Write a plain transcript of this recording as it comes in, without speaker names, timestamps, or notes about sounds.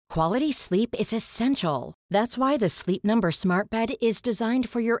Quality sleep is essential. That's why the Sleep Number Smart Bed is designed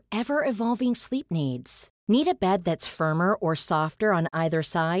for your ever-evolving sleep needs. Need a bed that's firmer or softer on either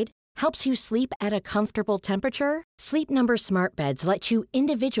side? Helps you sleep at a comfortable temperature? Sleep Number Smart Beds let you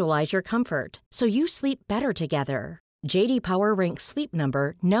individualize your comfort, so you sleep better together. J.D. Power ranks Sleep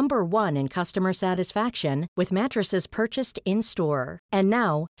Number number 1 in customer satisfaction with mattresses purchased in-store. And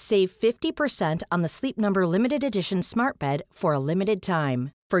now, save 50% on the Sleep Number Limited Edition Smart Bed for a limited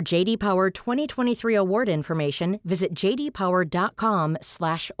time. For J.D. Power 2023 award information, visit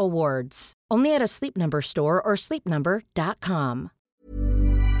jdpower.com/awards. Only at a Sleep Number store or sleepnumber.com.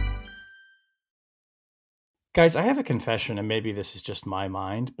 Guys, I have a confession, and maybe this is just my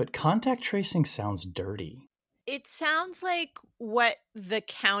mind, but contact tracing sounds dirty. It sounds like what the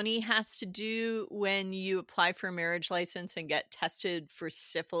county has to do when you apply for a marriage license and get tested for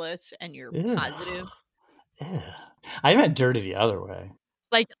syphilis and you're positive. Ew. I meant dirty the other way.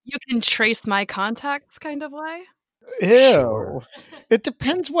 Like, you can trace my contacts kind of way? Ew. Sure. It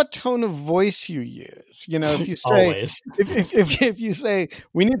depends what tone of voice you use. You know, if you say Always. if you say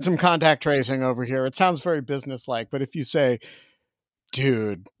we need some contact tracing over here, it sounds very businesslike. But if you say,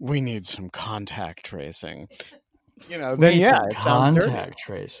 dude, we need some contact tracing, you know, then yeah, it sounds dirty. Contact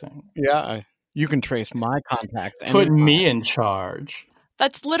tracing. Yeah, you can trace my contacts. Put anytime. me in charge.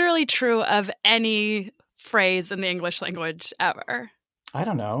 That's literally true of any phrase in the English language ever. I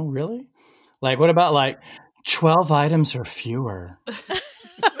don't know, really? Like, what about like 12 items or fewer?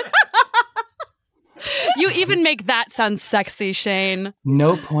 You even make that sound sexy, Shane.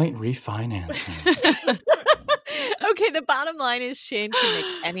 No point refinancing. Okay, the bottom line is Shane can make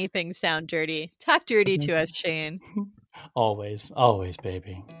anything sound dirty. Talk dirty to us, Shane. Always, always,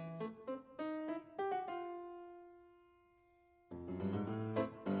 baby.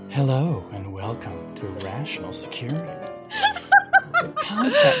 Hello and welcome to Rational Security, the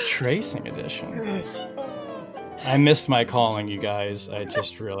contact tracing edition. I missed my calling, you guys. I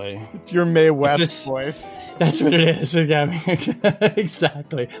just really... It's your Mae West voice. That's what it is. Yeah,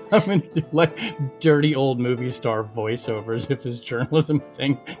 exactly. I'm going to do like dirty old movie star voiceovers if this journalism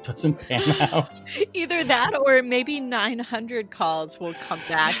thing doesn't pan out. Either that or maybe 900 calls will come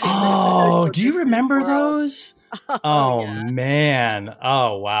back. Oh, do you remember those? Oh, yeah. Man.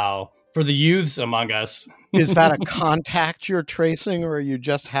 Oh, wow. For the youths among us. Is that a contact you're tracing, or are you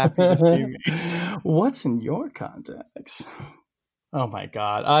just happy to see me? What's in your contacts? Oh my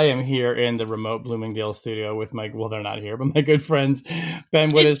God. I am here in the remote Bloomingdale studio with they're not here, but my good friends,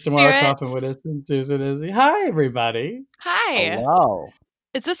 Ben Wittes, Tamara Coffin Wittes, and Susan Izzy. Hi, everybody. Hi. Hello.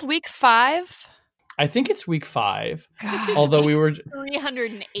 Is this week 5? I think it's week 5. This is although we were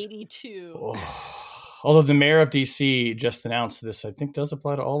 382. Although the mayor of DC just announced this, I think does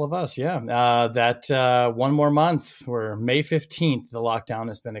apply to all of us. Yeah. That one more month, where May 15th, the lockdown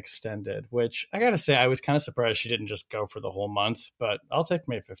has been extended, which I got to say, I was kind of surprised she didn't just go for the whole month, but I'll take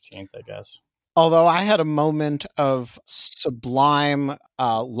May 15th, I guess. Although I had a moment of sublime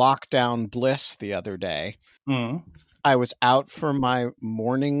lockdown bliss the other day. Mm. I was out for my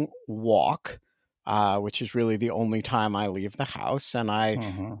morning walk, which is really the only time I leave the house. And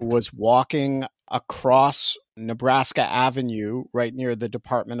I was walking across Nebraska Avenue, right near the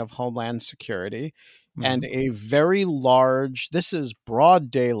Department of Homeland Security. And a very large, this is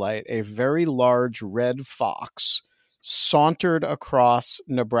broad daylight, a very large red fox sauntered across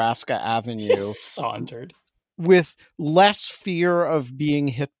Nebraska Avenue. Sauntered. With less fear of being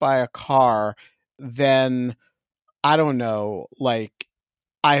hit by a car than, I don't know, like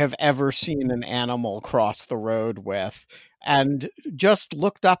I have ever seen an animal cross the road with, and just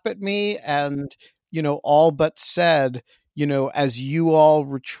looked up at me and, you know, all but said, you know, as you all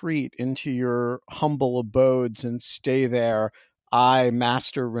retreat into your humble abodes and stay there, I,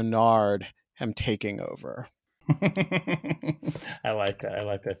 Master Renard, am taking over. I like that. I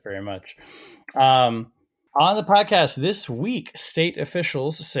like that very much. On the podcast this week, state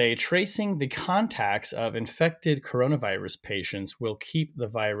officials say tracing the contacts of infected coronavirus patients will keep the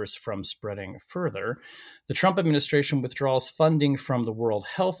virus from spreading further. The Trump administration withdraws funding from the World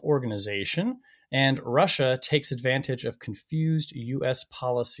Health Organization, and Russia takes advantage of confused U.S.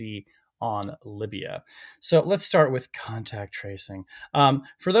 policy on Libya. So let's start with contact tracing.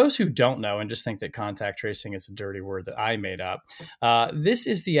 For those who don't know and just think that contact tracing is a dirty word that I made up, this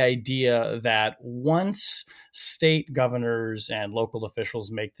is the idea that once state governors and local officials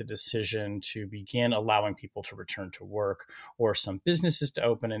make the decision to begin allowing people to return to work, or some businesses to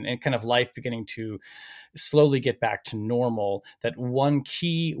open, and kind of life beginning to slowly get back to normal, that one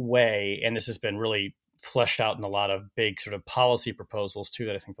key way, and this has been really fleshed out in a lot of big sort of policy proposals too,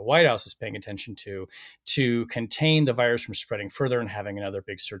 that I think the White House is paying attention to contain the virus from spreading further and having another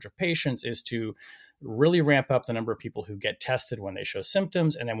big surge of patients, is to really ramp up the number of people who get tested when they show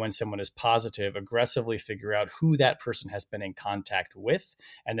symptoms. And then when someone is positive, aggressively figure out who that person has been in contact with,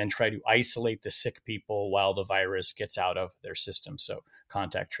 and then try to isolate the sick people while the virus gets out of their system. So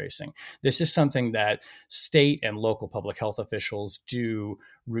contact tracing. This is something that state and local public health officials do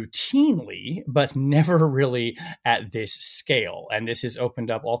routinely, but never really at this scale. And this has opened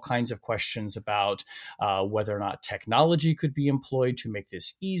up all kinds of questions about whether or not technology could be employed to make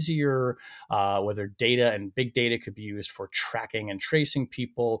this easier, whether data and big data could be used for tracking and tracing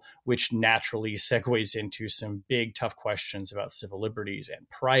people, which naturally segues into some big, tough questions about civil liberties and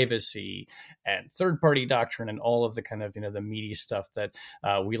privacy and third-party doctrine and all of the kind of, the meaty stuff that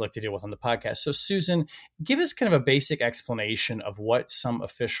we like to deal with on the podcast. So Susan, give us kind of a basic explanation of what some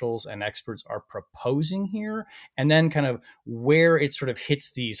officials and experts are proposing here, and then kind of where it sort of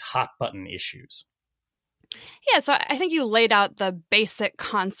hits these hot button issues. Yeah, so I think you laid out the basic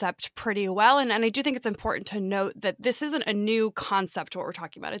concept pretty well. And I do think it's important to note that this isn't a new concept, what we're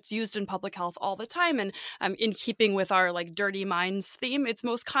talking about. It's used in public health all the time. And in keeping with our dirty minds theme, it's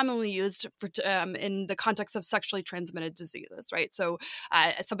most commonly used for, in the context of sexually transmitted diseases, right? So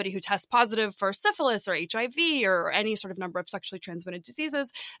somebody who tests positive for syphilis or HIV or any sort of number of sexually transmitted diseases,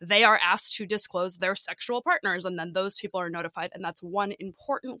 they are asked to disclose their sexual partners. And then those people are notified. And that's one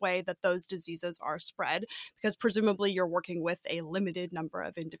important way that those diseases are spread, because presumably you're working with a limited number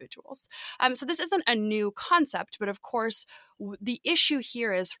of individuals. So this isn't a new concept, but of course, the issue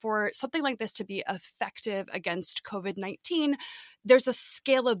here is for something like this to be effective against COVID-19, there's a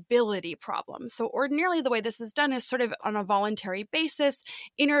scalability problem. So ordinarily the way this is done is sort of on a voluntary basis.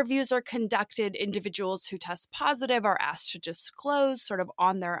 Interviews are conducted. Individuals who test positive are asked to disclose sort of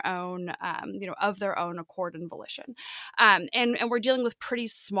on their own, of their own accord and volition. And we're dealing with pretty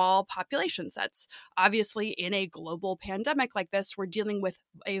small population sets. Obviously, in a global pandemic like this, we're dealing with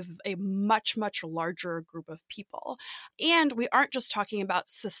a much, much larger group of people. And we aren't just talking about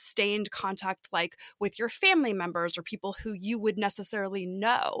sustained contact like with your family members or people who you would necessarily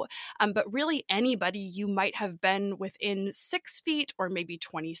know, but really anybody you might have been within 6 feet or maybe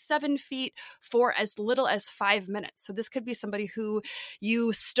 27 feet for as little as 5 minutes. So this could be somebody who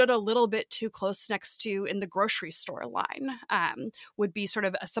you stood a little bit too close next to in the grocery store line, would be sort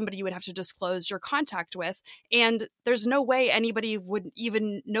of somebody you would have to disclose your contact with. And there's no way anybody would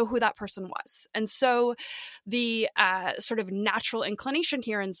even know who that person was. And so the sort of natural inclination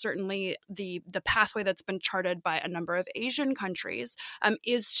here, and certainly the pathway that's been charted by a number of Asian countries,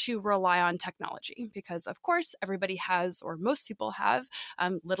 is to rely on technology, because of course everybody has, or most people have,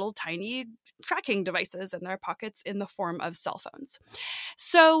 little tiny tracking devices in their pockets in the form of cell phones.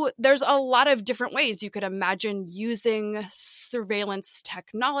 So there's a lot of different ways you could imagine using surveillance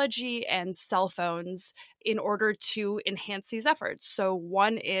technology and cell phones in order to enhance these efforts. So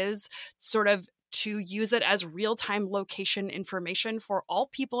one is sort of to use it as real-time location information for all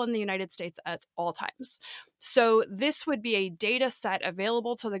people in the United States at all times. So this would be a data set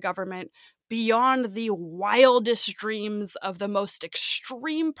available to the government beyond the wildest dreams of the most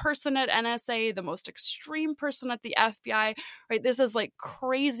extreme person at NSA, the most extreme person at the FBI, right? This is like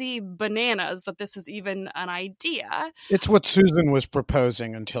crazy bananas that this is even an idea. It's what Susan was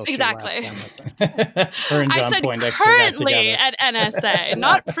proposing until she exactly. Her and John I said Poindexter currently at NSA,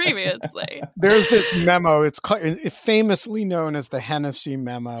 not previously. There's this memo, it's famously known as the Hennessy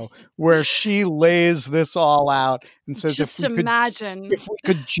memo, where she lays this all out and says, just if we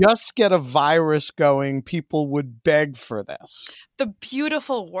could just get a virus going, people would beg for this. The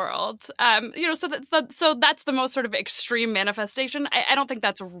beautiful world. So that's the most sort of extreme manifestation. I don't think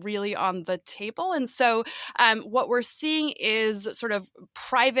that's really on the table. And so what we're seeing is sort of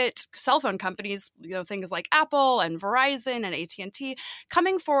private cell phone companies, things like Apple and Verizon and AT&T,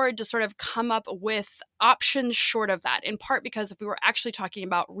 coming forward to sort of come up with options short of that, in part because if we were actually talking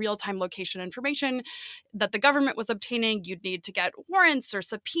about real-time location information that the government was obtaining, you'd need to get warrants or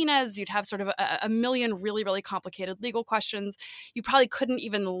subpoenas. You'd have sort of a million really, really complicated legal questions. You probably couldn't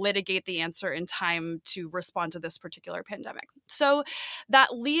even litigate the answer in time to respond to this particular pandemic. So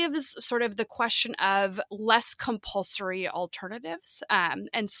that leaves sort of the question of less compulsory alternatives.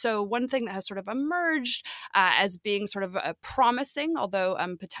 And so one thing that has sort of emerged as being sort of promising, although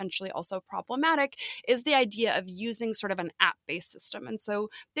potentially also problematic, is the idea of using sort of an app-based system. And so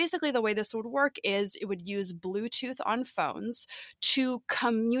basically the way this would work is it would use Bluetooth on phones to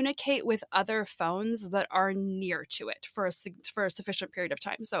communicate with other phones that are near to it for for a sufficient period of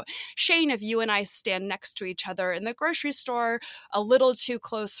time. So Shane, if you and I stand next to each other in the grocery store, a little too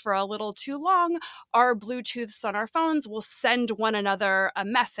close for a little too long, our Bluetooths on our phones will send one another a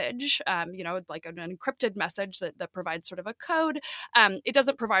message, like an encrypted message that provides sort of a code. It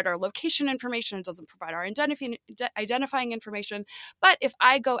doesn't provide our location information. It doesn't provide our identifying information. But if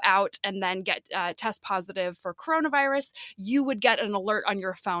I go out and then get test positive for coronavirus, you would get an alert on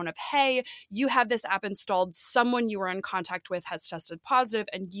your phone of, hey, you have this app installed. Someone you were in contact with has tested positive,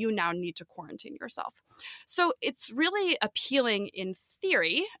 and you now need to quarantine yourself. So it's really appealing in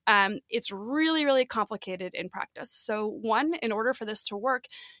theory. It's really, really complicated in practice. So one, in order for this to work,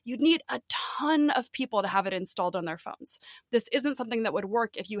 you'd need a ton of people to have it installed on their phones. This isn't something that would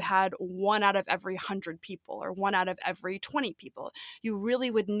work if you had 1 out of every 100 people or 1 out of every 20 people. You really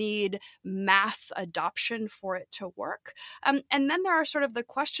would need mass adoption for it to work. And then there are sort of the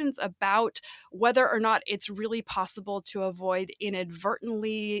questions about whether or not it's really possible to avoid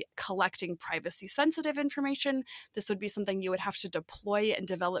inadvertently collecting privacy sensitive information. This would be something you would have to deploy and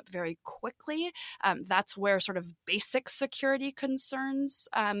develop very quickly. That's where sort of basic security concerns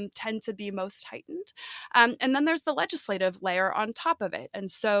tend to be most heightened. And then there's the legislative layer on top of it.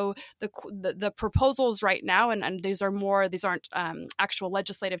 And so the proposals right now, and these aren't actual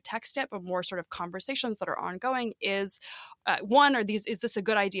legislative text yet, but more sort of conversations that are ongoing, is one, is this a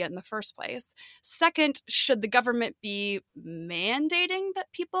good idea in the first place? Second, should the government be mandating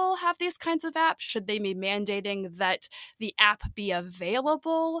that people have these kinds of apps? Should they be mandating that the app be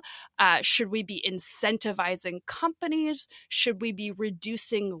available? Should we be incentivizing companies? Should we be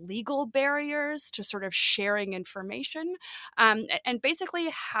reducing legal barriers to sort of sharing information? And basically,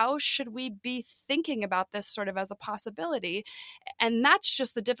 how should we be thinking about this sort of as a possibility? And that's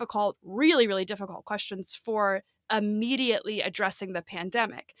just the difficult, really, really difficult questions for immediately addressing the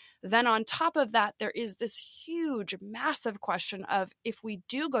pandemic. Then on top of that, there is this huge, massive question of, if we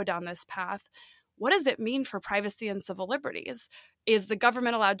do go down this path, what does it mean for privacy and civil liberties? Is the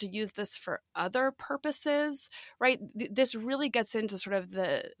government allowed to use this for other purposes, right? This really gets into sort of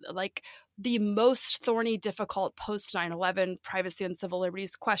the most thorny, difficult post 9/11 privacy and civil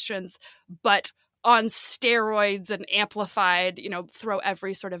liberties questions, but on steroids and amplified, throw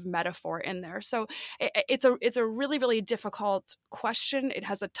every sort of metaphor in there. So it's a really, really difficult question. It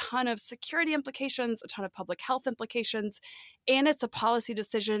has a ton of security implications, a ton of public health implications, and it's a policy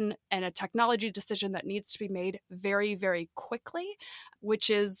decision and a technology decision that needs to be made very, very quickly,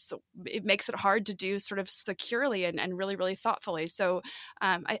 it makes it hard to do sort of securely and really, really thoughtfully. So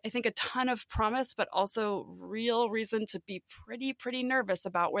I think a ton of promise, but also real reason to be pretty, pretty nervous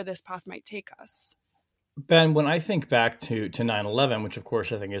about where this path might take us. Ben, when I think back to 9/11, which of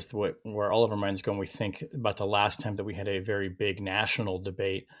course I think is where all of our minds go when we think about the last time that we had a very big national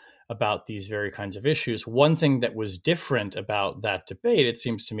debate about these very kinds of issues, one thing that was different about that debate, it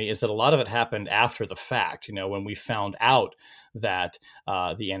seems to me, is that a lot of it happened after the fact, when we found out that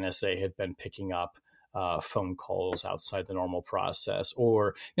the NSA had been picking up phone calls outside the normal process,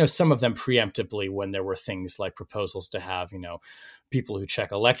 or some of them preemptively when there were things like proposals to have people who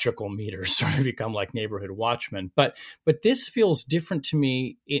check electrical meters sort of become like neighborhood watchmen. But this feels different to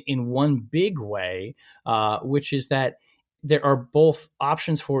me in one big way, which is that there are both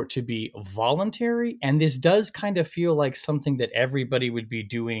options for it to be voluntary, and this does kind of feel like something that everybody would be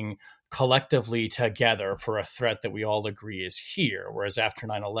doing collectively together for a threat that we all agree is here. Whereas after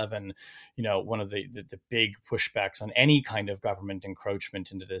 9/11, one of the big pushbacks on any kind of government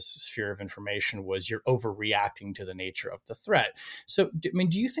encroachment into this sphere of information was you're overreacting to the nature of the threat. So, do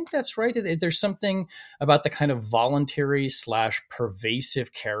you think that's right? There's something about the kind of voluntary /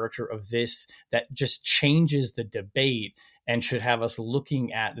 pervasive character of this that just changes the debate and should have us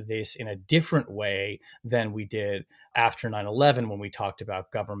looking at this in a different way than we did after 9/11 when we talked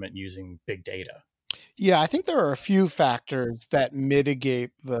about government using big data. Yeah, I think there are a few factors that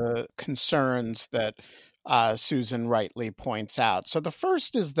mitigate the concerns that Susan rightly points out. So the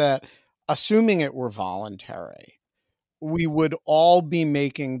first is that, assuming it were voluntary, we would all be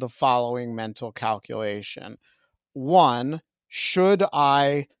making the following mental calculation. One, should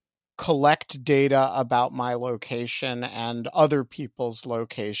I collect data about my location and other people's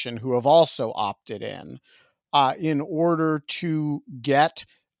location who have also opted in order to get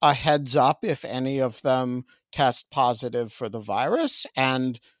a heads up if any of them test positive for the virus,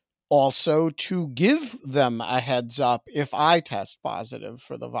 and also to give them a heads up if I test positive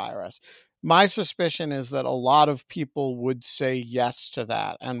for the virus? My suspicion is that a lot of people would say yes to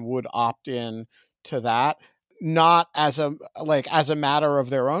that and would opt in to that, not as a matter of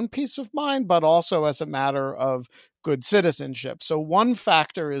their own peace of mind, but also as a matter of good citizenship. So one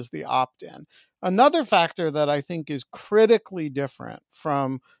factor is the opt-in. Another factor that I think is critically different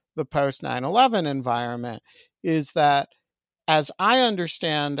from the post 9/11 environment is that, as I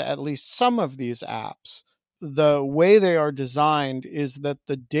understand at least some of these apps, the way they are designed is that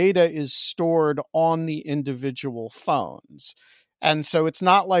the data is stored on the individual phones. And so it's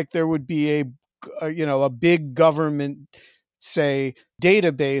not like there would be a big government, say,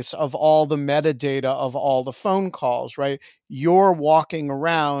 database of all the metadata of all the phone calls, right? You're walking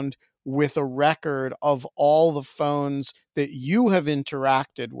around with a record of all the phones that you have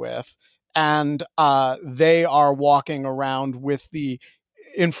interacted with, and they are walking around with the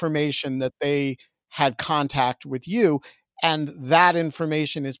information that they had contact with you, and that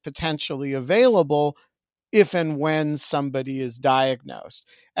information is potentially available if and when somebody is diagnosed.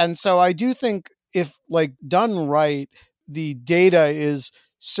 And so I do think, if done right, the data is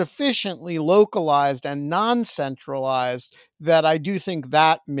sufficiently localized and non-centralized, that I do think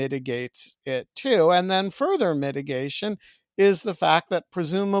that mitigates it too. And then further mitigation is the fact that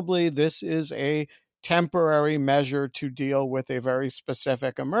presumably this is a temporary measure to deal with a very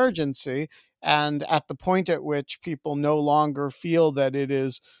specific emergency. And at the point at which people no longer feel that it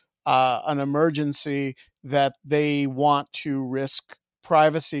is an emergency that they want to risk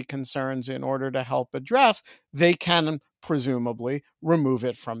privacy concerns in order to help address, they can presumably remove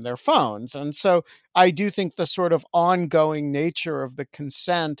it from their phones. And so I do think the sort of ongoing nature of the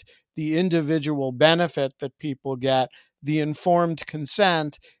consent, the individual benefit that people get, the informed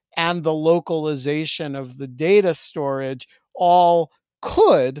consent, and the localization of the data storage all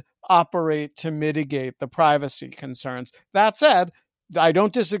could operate to mitigate the privacy concerns. That said, I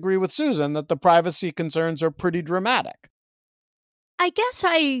don't disagree with Susan that the privacy concerns are pretty dramatic. I guess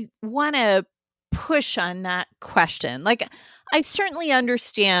I want to push on that question. I certainly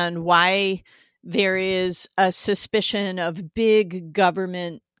understand why there is a suspicion of big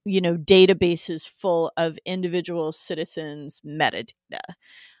government, databases full of individual citizens' metadata.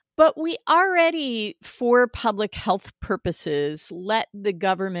 But we already, for public health purposes, let the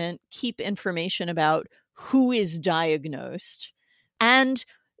government keep information about who is diagnosed. And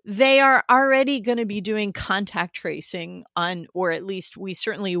they are already going to be doing contact tracing on, or at least we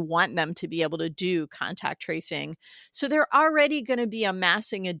certainly want them to be able to do contact tracing. So they're already going to be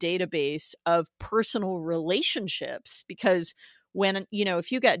amassing a database of personal relationships, because when,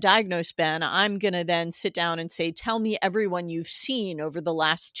 if you get diagnosed, Ben, I'm going to then sit down and say, tell me everyone you've seen over the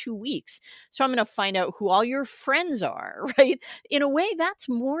last 2 weeks. So I'm going to find out who all your friends are, right? In a way, that's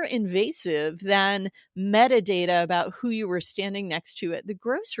more invasive than metadata about who you were standing next to at the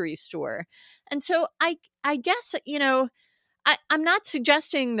grocery store. And so I guess, I'm not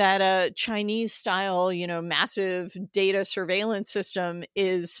suggesting that a Chinese style, massive data surveillance system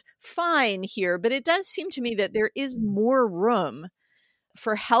is fine here, but it does seem to me that there is more room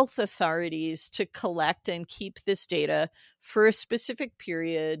for health authorities to collect and keep this data for a specific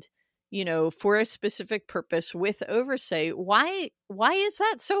period, for a specific purpose with oversight. Why is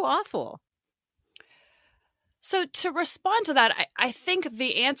that so awful? So to respond to that, I think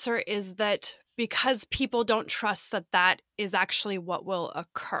the answer is that because people don't trust that that is actually what will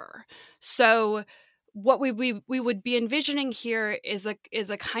occur. So what we would be envisioning here is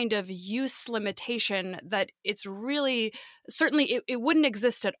a kind of use limitation that it's really, certainly it wouldn't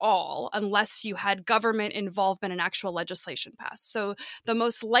exist at all unless you had government involvement and actual legislation passed. So the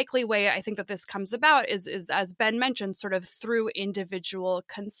most likely way I think that this comes about is as Ben mentioned, sort of through individual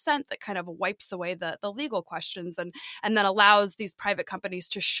consent that kind of wipes away the legal questions and then allows these private companies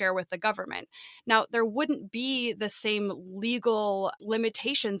to share with the government. Now, there wouldn't be the same legal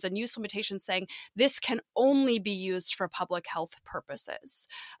limitations and use limitations saying this can only be used for public health purposes,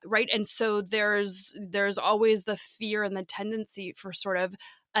 right? And so there's always the fear and the tendency for sort of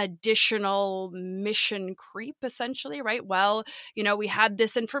additional mission creep, essentially, right? Well, we had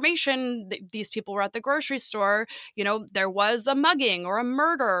this information, these people were at the grocery store, there was a mugging or a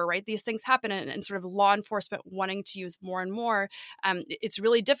murder, right? These things happen, and sort of law enforcement wanting to use more and more. It's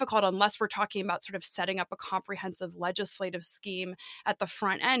really difficult unless we're talking about sort of setting up a comprehensive legislative scheme at the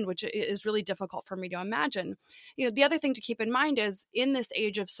front end, which is really difficult for me to imagine. The other thing to keep in mind is in this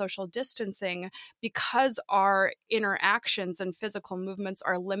age of social distancing, because our interactions and physical movements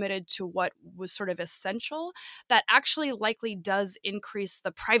are limited to what was sort of essential, that actually likely does increase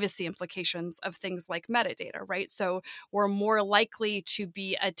the privacy implications of things like metadata, right? So we're more likely to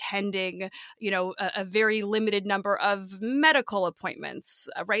be attending, a very limited number of medical appointments,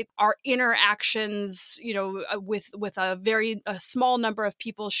 right? Our interactions, with a small number of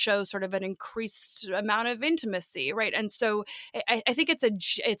people show sort of an increased amount of intimacy, right? And so I think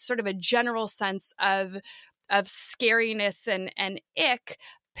it's sort of a general sense of scariness and ick,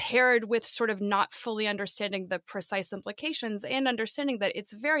 paired with sort of not fully understanding the precise implications and understanding that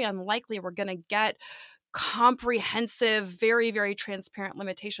it's very unlikely we're going to get comprehensive, very, very transparent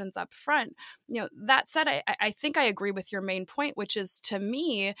limitations up front. That said, I think I agree with your main point, which is, to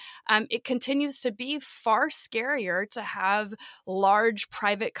me, it continues to be far scarier to have large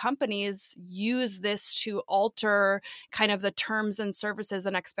private companies use this to alter kind of the terms and services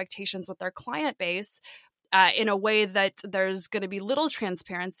and expectations with their client base in a way that there's going to be little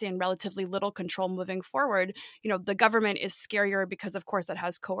transparency and relatively little control moving forward. The government is scarier because, of course, it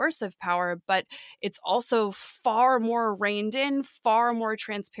has coercive power, but it's also far more reined in, far more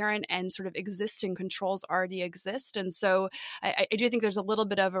transparent, and sort of existing controls already exist. And so I do think there's a little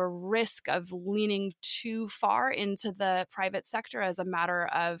bit of a risk of leaning too far into the private sector as a matter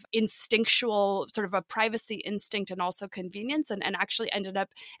of instinctual, sort of a privacy instinct and also convenience, and actually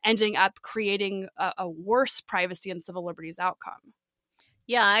ending up creating a worse privacy and civil liberties outcome.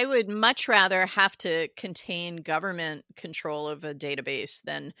 Yeah, I would much rather have to contain government control of a database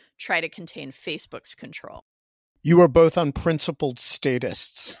than try to contain Facebook's control. You are both unprincipled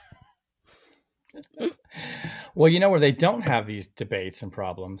statists. Well, where they don't have these debates and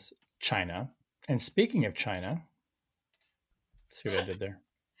problems? China. And speaking of China, see what I did there?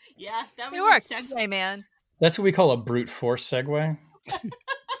 Yeah, that was a segue, man. That's what we call a brute force segue.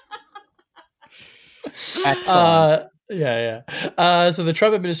 Excellent. So the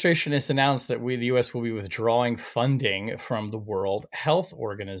Trump administration has announced that the U.S. will be withdrawing funding from the World Health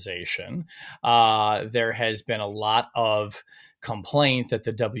Organization. There has been a lot of complaint that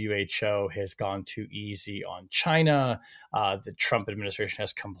the WHO has gone too easy on China. The Trump administration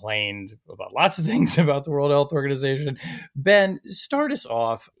has complained about lots of things about the World Health Organization. Ben, start us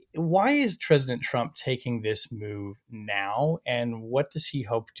off. Why is President Trump taking this move now, and what does he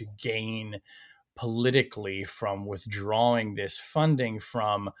hope to gain politically from withdrawing this funding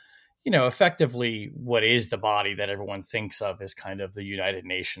from, effectively what is the body that everyone thinks of as kind of the United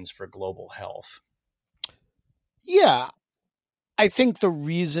Nations for global health? Yeah, I think the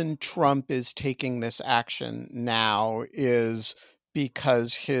reason Trump is taking this action now is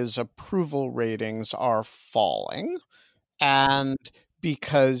because his approval ratings are falling, and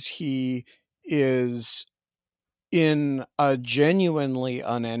because he is in a genuinely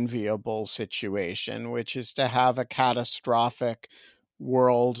unenviable situation, which is to have a catastrophic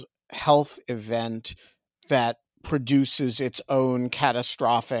world health event that produces its own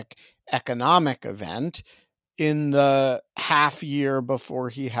catastrophic economic event in the half year before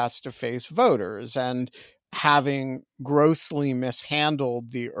he has to face voters, and having grossly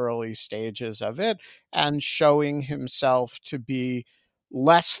mishandled the early stages of it and showing himself to be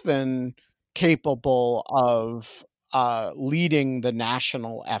less than capable of leading the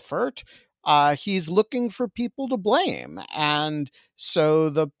national effort, he's looking for people to blame. And so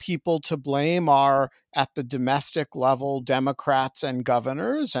the people to blame are, at the domestic level, Democrats and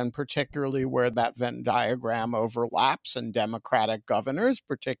governors, and particularly where that Venn diagram overlaps, and Democratic governors,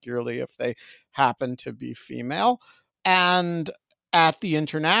 particularly if they happen to be female. And at the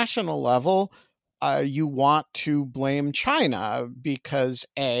international level, you want to blame China because,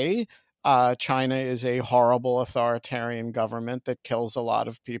 China is a horrible authoritarian government that kills a lot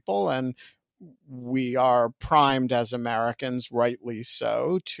of people, and we are primed as Americans, rightly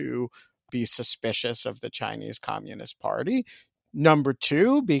so, to be suspicious of the Chinese Communist Party. Number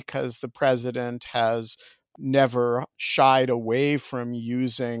two, because the president has never shied away from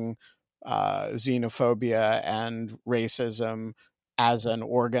using xenophobia and racism as an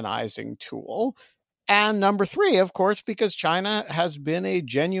organizing tool. And number three, of course, because China has been a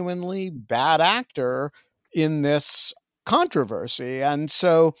genuinely bad actor in this controversy. And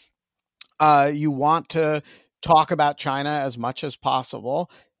so you want to talk about China as much as possible.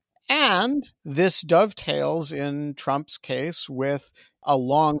 And this dovetails, in Trump's case, with a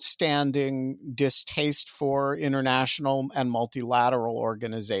long-standing distaste for international and multilateral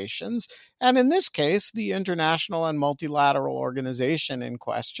organizations. And in this case, the international and multilateral organization in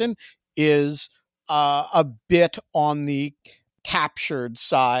question is a bit on the captured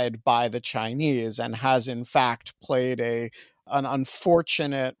side by the Chinese, and has in fact played an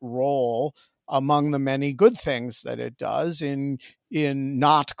unfortunate role among the many good things that it does in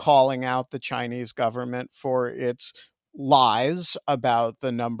not calling out the Chinese government for its lies about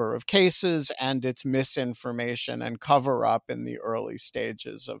the number of cases and its misinformation and cover up in the early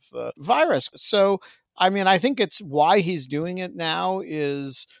stages of the virus. So, I think it's why he's doing it now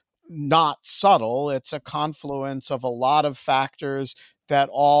is not subtle. It's a confluence of a lot of factors that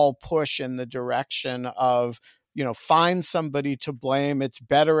all push in the direction of find somebody to blame. It's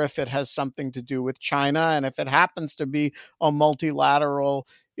better if it has something to do with China. And if it happens to be a multilateral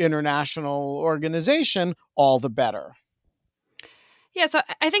international organization, all the better. Yeah, so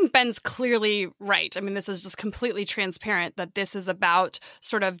I think Ben's clearly right. I mean, this is just completely transparent that this is about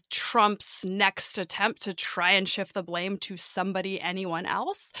sort of Trump's next attempt to try and shift the blame to somebody, anyone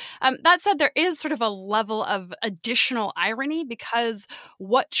else. That said, there is sort of a level of additional irony because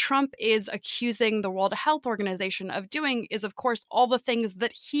what Trump is accusing the World Health Organization of doing is, of course, all the things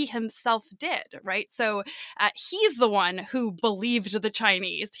that he himself did, right? So he's the one who believed the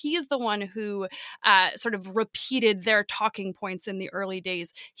Chinese. He is the one who sort of repeated their talking points in the early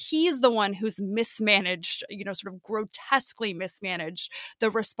days. He's the one who's mismanaged, sort of grotesquely mismanaged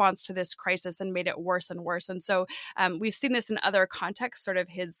the response to this crisis and made it worse and worse. And so we've seen this in other contexts, sort of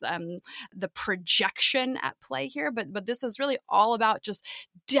his the projection at play here. But this is really all about just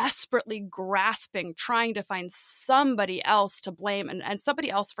desperately grasping, trying to find somebody else to blame and somebody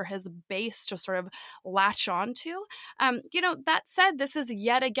else for his base to sort of latch on to. That said, this is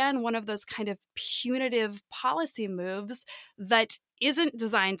yet again one of those kind of punitive policy moves that isn't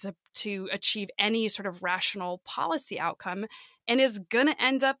designed to achieve any sort of rational policy outcome and is going to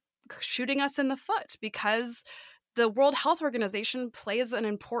end up shooting us in the foot because the World Health Organization plays an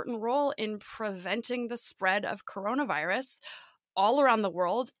important role in preventing the spread of coronavirus all around the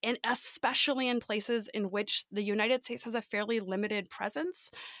world, and especially in places in which the United States has a fairly limited presence.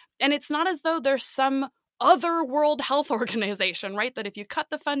 And it's not as though there's some other World Health Organization, right? That if you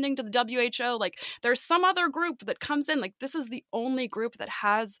cut the funding to the WHO, like there's some other group that comes in. Like this is the only group that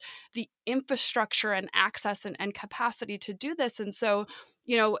has the infrastructure and access and capacity to do this. And so,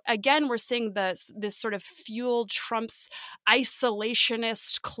 again, we're seeing this sort of fuel Trump's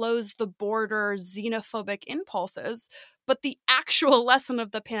isolationist, close the border, xenophobic impulses. But the actual lesson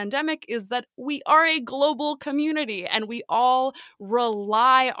of the pandemic is that we are a global community and we all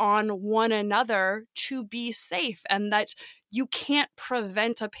rely on one another to be safe, and that you can't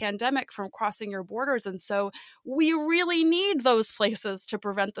prevent a pandemic from crossing your borders. And so we really need those places to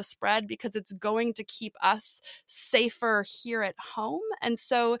prevent the spread because it's going to keep us safer here at home. And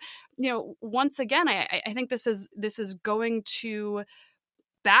so, once again, I think this is going to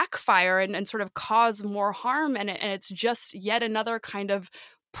backfire and sort of cause more harm. And it's just yet another kind of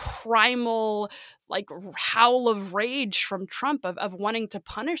primal like howl of rage from Trump of wanting to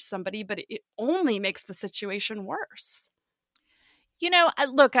punish somebody, but it only makes the situation worse.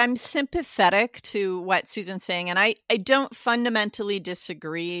 Look, I'm sympathetic to what Susan's saying, and I don't fundamentally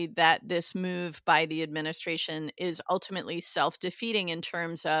disagree that this move by the administration is ultimately self-defeating in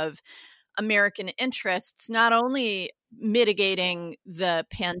terms of American interests, not only mitigating the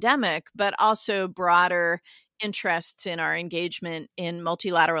pandemic, but also broader interests in our engagement in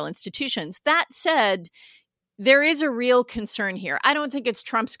multilateral institutions. That said, there is a real concern here. I don't think it's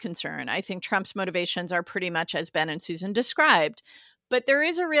Trump's concern. I think Trump's motivations are pretty much as Ben and Susan described. But there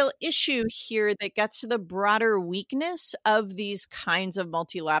is a real issue here that gets to the broader weakness of these kinds of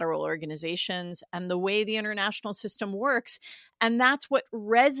multilateral organizations and the way the international system works. And that's what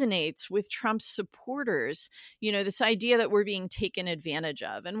resonates with Trump's supporters, this idea that we're being taken advantage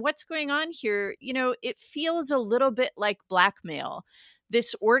of. And what's going on here, it feels a little bit like blackmail.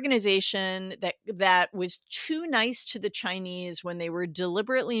 This organization that was too nice to the Chinese when they were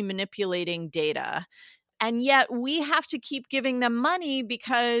deliberately manipulating data. And yet we have to keep giving them money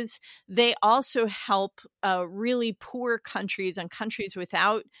because they also help really poor countries and countries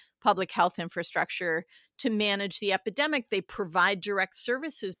without public health infrastructure to manage the epidemic. They provide direct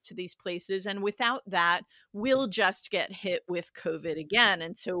services to these places. And without that, we'll just get hit with COVID again.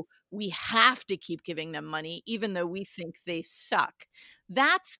 And so we have to keep giving them money, even though we think they suck.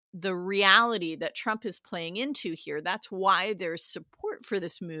 That's the reality that Trump is playing into here. That's why there's support for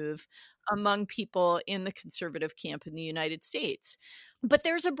this move among people in the conservative camp in the United States. But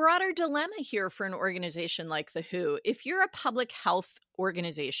there's a broader dilemma here for an organization like the WHO. If you're a public health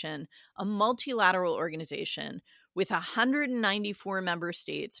organization, a multilateral organization with 194 member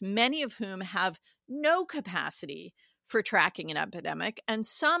states, many of whom have no capacity for tracking an epidemic, and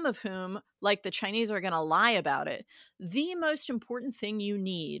some of whom, like the Chinese, are going to lie about it. The most important thing you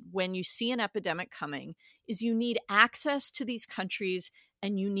need when you see an epidemic coming is you need access to these countries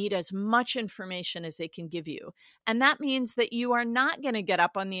and you need as much information as they can give you. And that means that you are not going to get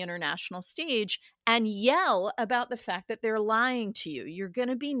up on the international stage and yell about the fact that they're lying to you. You're going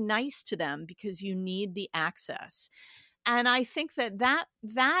to be nice to them because you need the access. And I think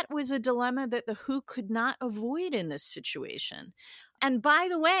that was a dilemma that the WHO could not avoid in this situation. And by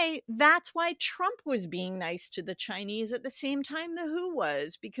the way, that's why Trump was being nice to the Chinese at the same time the WHO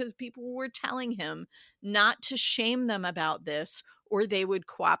was, because people were telling him not to shame them about this, or they would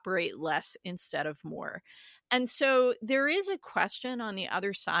cooperate less instead of more. And so there is a question on the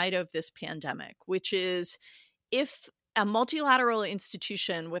other side of this pandemic, which is, if a multilateral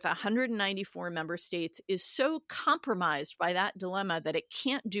institution with 194 member states is so compromised by that dilemma that it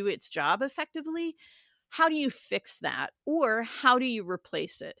can't do its job effectively, how do you fix that? Or how do you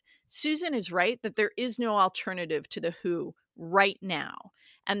replace it? Susan is right that there is no alternative to the WHO right now.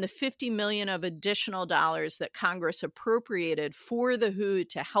 And the $50 million of additional dollars that Congress appropriated for the WHO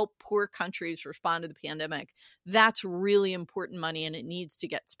to help poor countries respond to the pandemic, that's really important money, and it needs to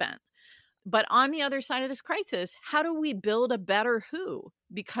get spent. But on the other side of this crisis, how do we build a better WHO?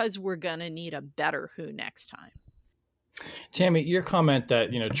 Because we're going to need a better WHO next time. Tammy, your comment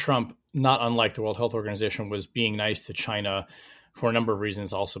that, Trump, not unlike the World Health Organization, was being nice to China for a number of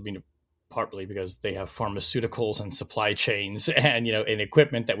reasons, also being partly because they have pharmaceuticals and supply chains and, and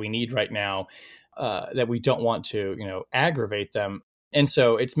equipment that we need right now, that we don't want to, aggravate them. And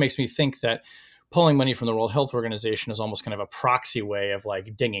so it makes me think that pulling money from the World Health Organization is almost kind of a proxy way of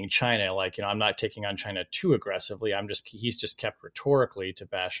like dinging China. Like, I'm not taking on China too aggressively. He's just kept rhetorically to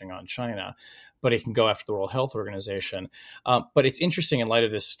bashing on China, but he can go after the World Health Organization. But it's interesting in light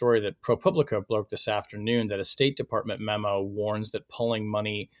of this story that ProPublica broke this afternoon that a State Department memo warns that pulling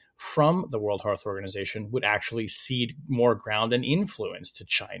money from the World Health Organization would actually cede more ground and influence to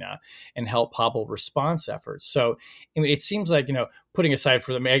China and help hobble response efforts. So it seems like, putting aside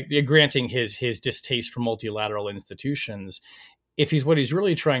for granting his distaste for multilateral institutions, if what he's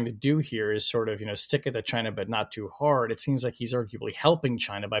really trying to do here is sort of, stick it to China, but not too hard, it seems like he's arguably helping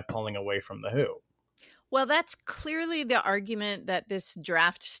China by pulling away from the WHO. Well, that's clearly the argument that this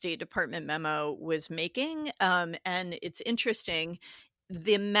draft State Department memo was making. And it's interesting.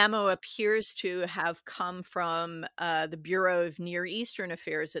 The memo appears to have come from the Bureau of Near Eastern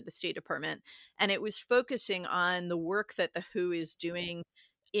Affairs at the State Department, and it was focusing on the work that the WHO is doing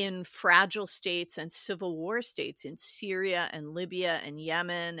in fragile states and civil war states in Syria and Libya and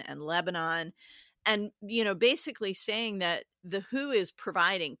Yemen and Lebanon. And, basically saying that the WHO is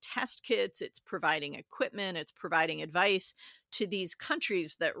providing test kits, it's providing equipment, it's providing advice to these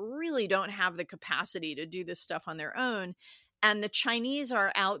countries that really don't have the capacity to do this stuff on their own. And the Chinese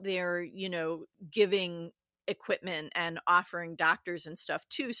are out there, giving equipment and offering doctors and stuff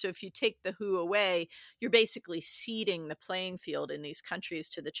too. So if you take the WHO away, you're basically ceding the playing field in these countries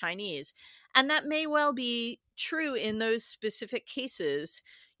to the Chinese. And that may well be true in those specific cases,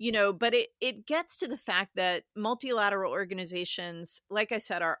 but it gets to the fact that multilateral organizations, like I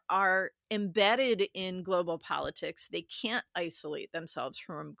said, are embedded in global politics. They can't isolate themselves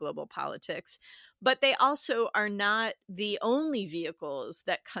from global politics, but they also are not the only vehicles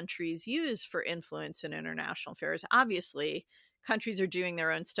that countries use for influence in international affairs. Obviously, countries are doing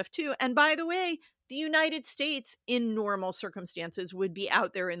their own stuff too. And by the way, the United States, in normal circumstances, would be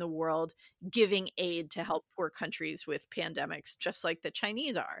out there in the world giving aid to help poor countries with pandemics, just like the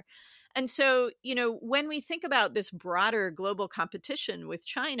Chinese are. And so, when we think about this broader global competition with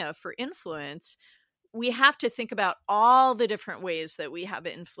China for influence, we have to think about all the different ways that we have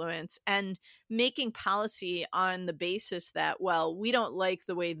influence and making policy on the basis that, well, we don't like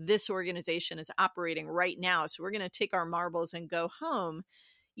the way this organization is operating right now, so we're going to take our marbles and go home.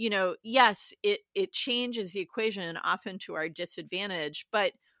 Yes, it changes the equation often to our disadvantage,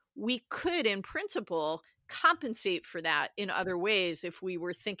 but we could, in principle, compensate for that in other ways if we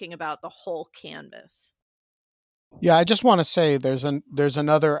were thinking about the whole canvas. Yeah, I just want to say there's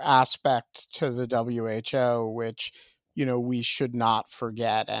another aspect to the WHO which, we should not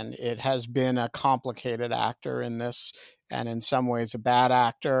forget, and it has been a complicated actor in this, and in some ways a bad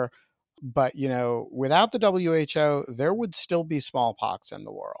actor. But, without the WHO, there would still be smallpox in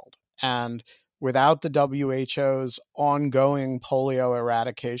the world. And without the WHO's ongoing polio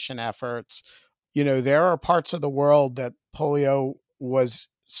eradication efforts, there are parts of the world that polio was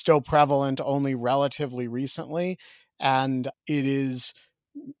still prevalent only relatively recently. And it is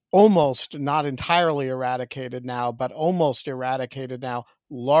almost not entirely eradicated now, but almost eradicated now,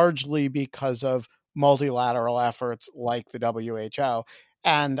 largely because of multilateral efforts like the WHO.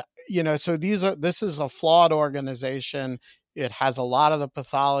 And, so this is a flawed organization. It has a lot of the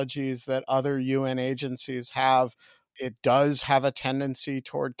pathologies that other UN agencies have. It does have a tendency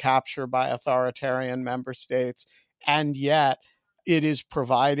toward capture by authoritarian member states. And yet it is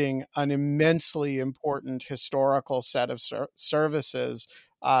providing an immensely important historical set of services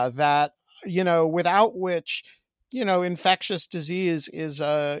that, without which, infectious disease is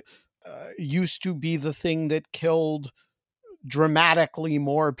used to be the thing that killed dramatically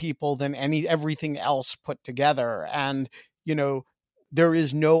more people than everything else put together. And, there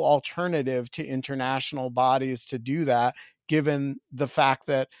is no alternative to international bodies to do that, given the fact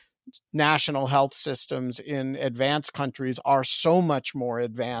that national health systems in advanced countries are so much more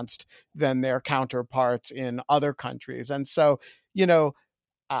advanced than their counterparts in other countries. And so, the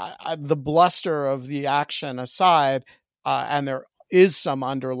bluster of the action aside, and there is some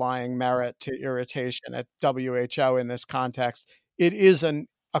underlying merit to irritation at WHO in this context, it is a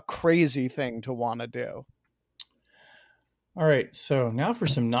crazy thing to want to do. All right, so now for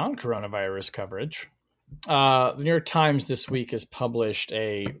some non-coronavirus coverage. The New York Times this week has published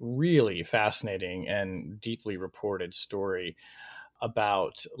a really fascinating and deeply reported story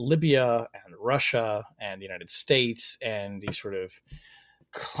about Libya and Russia and the United States and the sort of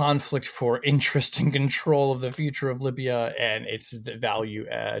conflict for interest and control of the future of Libya and its value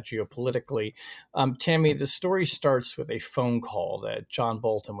geopolitically. Tammy, the story starts with a phone call that John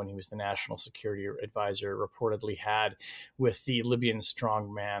Bolton, when he was the national security advisor, reportedly had with the Libyan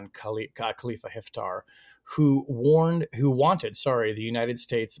strongman Khalifa Haftar, who wanted the United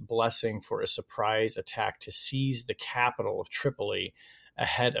States blessing for a surprise attack to seize the capital of Tripoli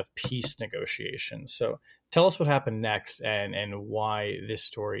ahead of peace negotiations. So tell us what happened next and why this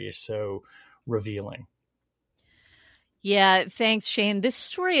story is so revealing. Yeah, thanks, Shane. This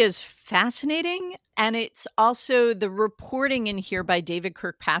story is fascinating. And it's also the reporting in here by David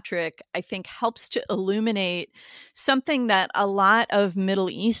Kirkpatrick, I think, helps to illuminate something that a lot of Middle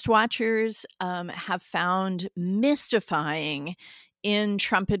East watchers have found mystifying in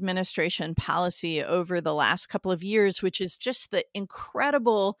Trump administration policy over the last couple of years, which is just the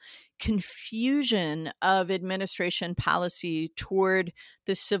incredible confusion of administration policy toward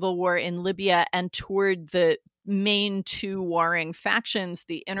the civil war in Libya and toward the main two warring factions,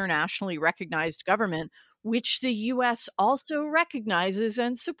 the internationally recognized government, which the U.S. also recognizes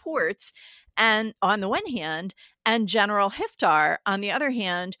and supports, and on the one hand, and General Haftar on the other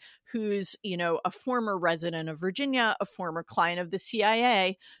hand, who's, a former resident of Virginia, a former client of the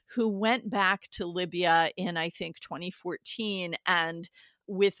CIA, who went back to Libya in, I think, 2014, and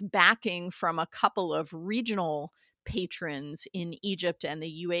with backing from a couple of regional patrons in Egypt and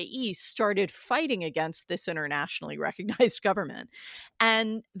the UAE, started fighting against this internationally recognized government.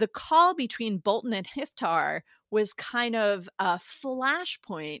 And the call between Bolton and Haftar was kind of a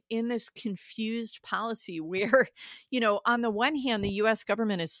flashpoint in this confused policy where, on the one hand, the U.S.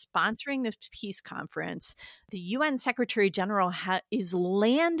 government is sponsoring this peace conference. The UN Secretary General is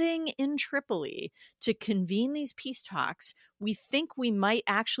landing in Tripoli to convene these peace talks. We think we might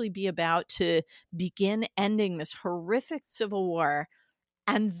actually be about to begin ending this horrific civil war.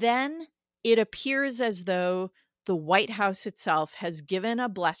 And then it appears as though the White House itself has given a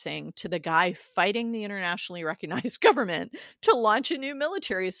blessing to the guy fighting the internationally recognized government to launch a new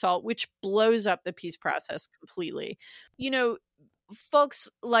military assault, which blows up the peace process completely. Folks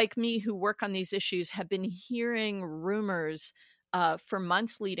like me who work on these issues have been hearing rumors for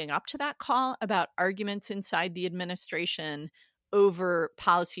months leading up to that call about arguments inside the administration over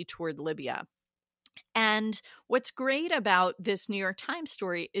policy toward Libya. And what's great about this New York Times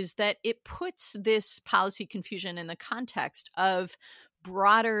story is that it puts this policy confusion in the context of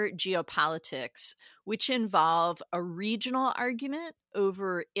broader geopolitics, which involve a regional argument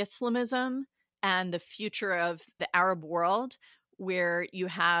over Islamism and the future of the Arab world, where you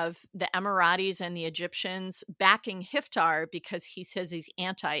have the Emiratis and the Egyptians backing Haftar because he says he's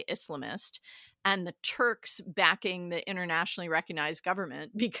anti-Islamist, and the Turks backing the internationally recognized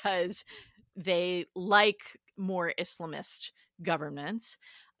government because they like more Islamist governments.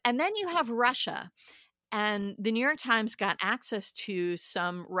 And then you have Russia. And the New York Times got access to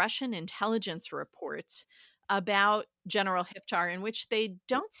some Russian intelligence reports about General Haftar, in which they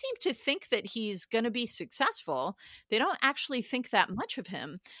don't seem to think that he's going to be successful. They don't actually think that much of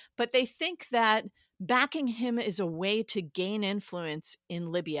him, but they think that backing him is a way to gain influence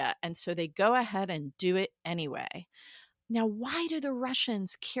in Libya. And so they go ahead and do it anyway. Now, why do the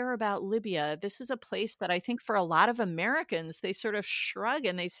Russians care about Libya? This is a place that I think for a lot of Americans, they sort of shrug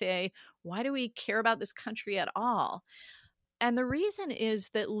and they say, why do we care about this country at all? And the reason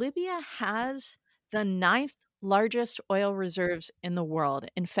is that Libya has the 9th largest oil reserves in the world.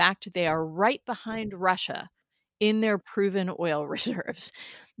 In fact, they are right behind Russia in their proven oil reserves.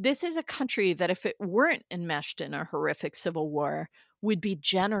 This is a country that, if it weren't enmeshed in a horrific civil war, would be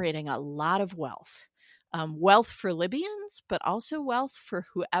generating a lot of wealth. Wealth for Libyans, but also wealth for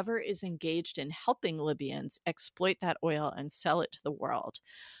whoever is engaged in helping Libyans exploit that oil and sell it to the world.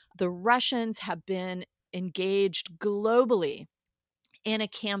 The Russians have been engaged globally in a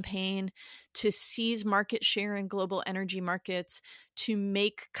campaign to seize market share in global energy markets, to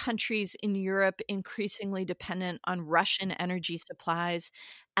make countries in Europe increasingly dependent on Russian energy supplies.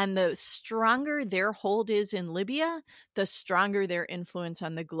 And the stronger their hold is in Libya, the stronger their influence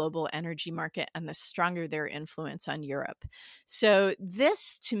on the global energy market and the stronger their influence on Europe. So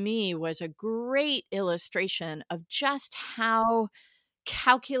this, to me, was a great illustration of just how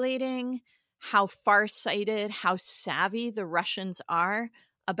calculating, how farsighted, how savvy the Russians are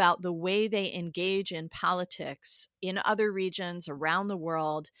about the way they engage in politics in other regions around the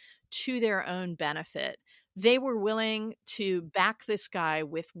world to their own benefit. They were willing to back this guy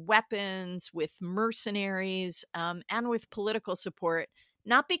with weapons, with mercenaries, and with political support,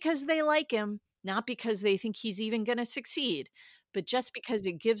 not because they like him, not because they think he's even going to succeed, but just because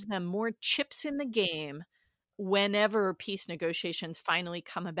it gives them more chips in the game. Whenever peace negotiations finally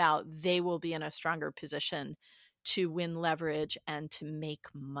come about, they will be in a stronger position to win leverage and to make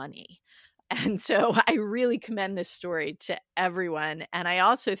money. And so I really commend this story to everyone. And I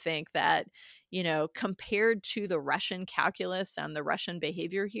also think that, you know, compared to the Russian calculus and the Russian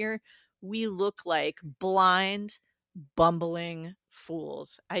behavior here, we look like blind, bumbling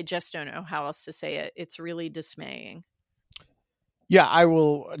fools. I just don't know how else to say it. It's really dismaying. Yeah, I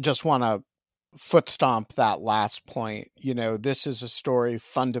will just want to foot stomp that last point. You know, this is a story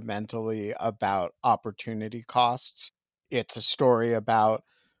fundamentally about opportunity costs. It's a story about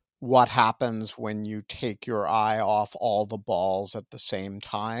what happens when you take your eye off all the balls at the same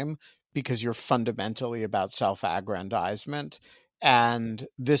time, because you're fundamentally about self-aggrandizement. And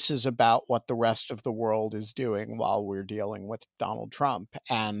this is about what the rest of the world is doing while we're dealing with Donald Trump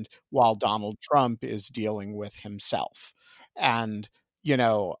and while Donald Trump is dealing with himself. And, you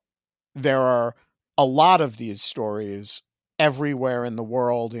know, there are a lot of these stories everywhere in the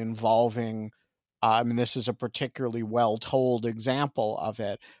world involving, this is a particularly well-told example of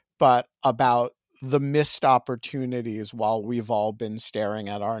it, but about the missed opportunities while we've all been staring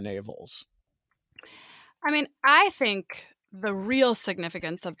at our navels. I mean, I think the real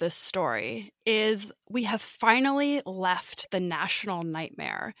significance of this story is we have finally left the national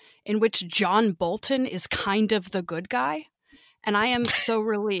nightmare in which John Bolton is kind of the good guy. And I am so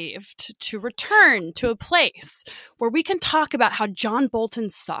relieved to return to a place where we can talk about how John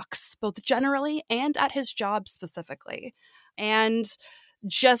Bolton sucks, both generally and at his job specifically. And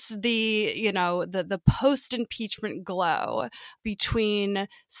just the post-impeachment glow between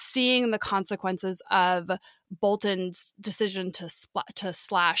seeing the consequences of Bolton's decision to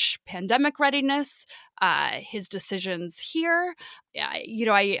slash pandemic readiness, his decisions here.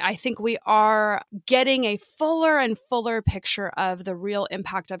 I think we are getting a fuller and fuller picture of the real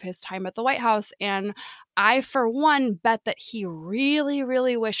impact of his time at the White House. And I, for one, bet that he really,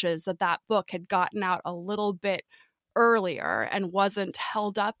 really wishes that book had gotten out a little bit earlier and wasn't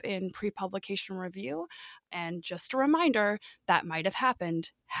held up in pre-publication review. And just a reminder, that might have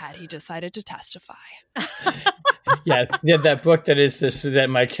happened had he decided to testify. Yeah, that book that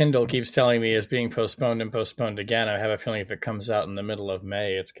my Kindle keeps telling me is being postponed and postponed again. I have a feeling if it comes out in the middle of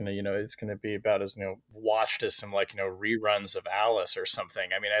May, it's gonna be about as watched as some reruns of Alice or something.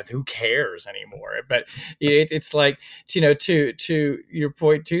 I mean, who cares anymore? But it's like to your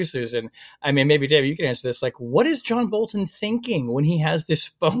point too, Susan. I mean, maybe David, you can answer this. Like, what is John Bolton thinking when he has this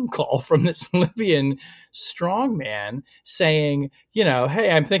phone call from this Libyan strongman saying,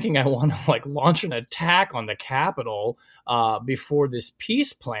 hey, I'm thinking I want to launch an attack on the Capitol before this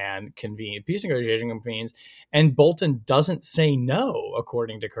peace negotiation convenes, and Bolton doesn't say no,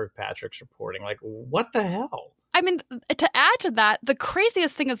 according to Kirkpatrick's reporting. Like, what the hell? I mean, to add to that, the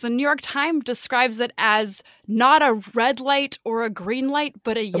craziest thing is the New York Times describes it as not a red light or a green light,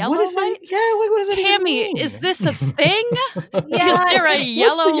 but a yellow light. Yeah, what does that Tammy, even mean? Is this a thing? Yeah, is there a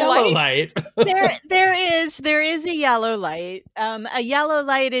yellow light? There is a yellow light. A yellow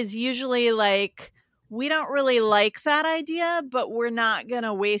light is usually like, we don't really like that idea, but we're not going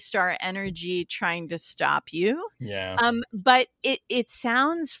to waste our energy trying to stop you. Yeah. But it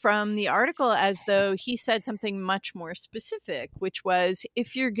sounds from the article as though he said something much more specific, which was,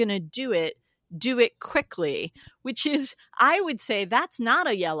 if you're going to do it quickly, which is, I would say, that's not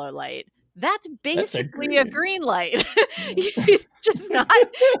a yellow light. That's basically a green light. It's just not,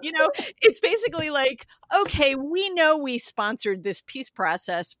 it's basically like, okay, we know we sponsored this peace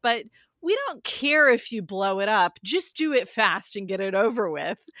process, but we don't care if you blow it up. Just do it fast and get it over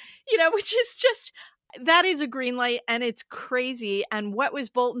with, which is just, that is a green light, and it's crazy. And what was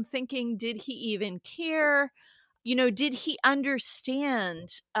Bolton thinking? Did he even care? Did he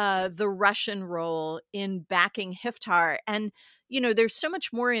understand the Russian role in backing Hiftar? And, there's so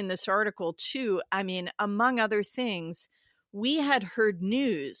much more in this article too. I mean, among other things, we had heard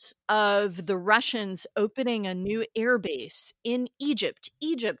news of the Russians opening a new airbase in Egypt.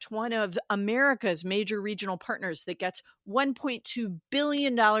 Egypt, one of America's major regional partners that gets $1.2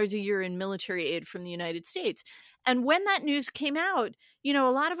 billion a year in military aid from the United States. And when that news came out, a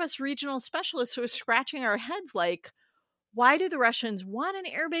lot of us regional specialists were scratching our heads like, why do the Russians want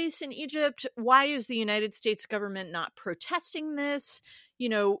an airbase in Egypt? Why is the United States government not protesting this?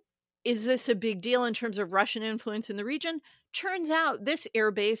 Is this a big deal in terms of Russian influence in the region? Turns out this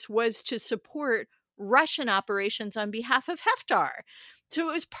airbase was to support Russian operations on behalf of Haftar. So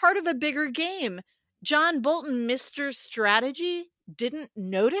it was part of a bigger game. John Bolton, Mr. Strategy, didn't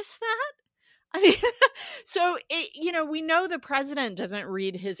notice that? I mean, so, we know the president doesn't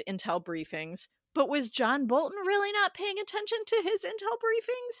read his intel briefings, but was John Bolton really not paying attention to his intel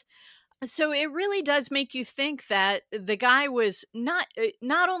briefings? So it really does make you think that the guy was not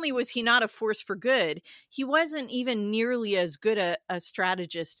only was he not a force for good, he wasn't even nearly as good a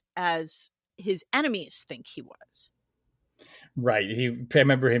strategist as his enemies think he was. Right. I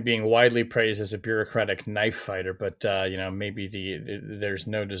remember him being widely praised as a bureaucratic knife fighter, but maybe there's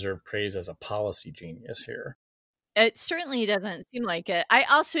no deserved praise as a policy genius here. It certainly doesn't seem like it. I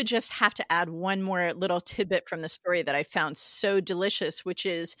also just have to add one more little tidbit from the story that I found so delicious, which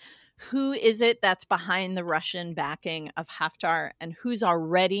is, who is it that's behind the Russian backing of Haftar and who's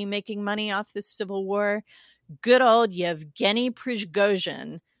already making money off this civil war? Good old Yevgeny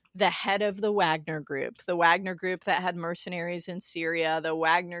Prigozhin, the head of the Wagner Group that had mercenaries in Syria, the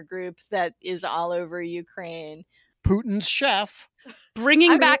Wagner Group that is all over Ukraine. Putin's chef.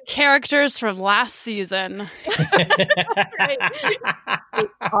 Bringing back characters from last season. Right.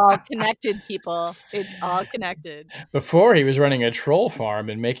 It's all connected, people. It's all connected. Before he was running a troll farm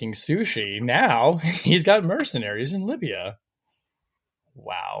and making sushi. Now he's got mercenaries in Libya.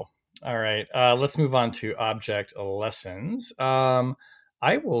 Wow. All right. Let's move on to object lessons.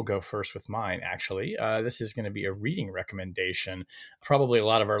 I will go first with mine, actually. This is going to be a reading recommendation. Probably a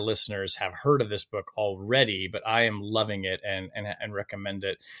lot of our listeners have heard of this book already, but I am loving it and recommend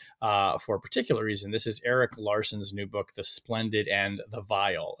it for a particular reason. This is Erik Larson's new book, The Splendid and the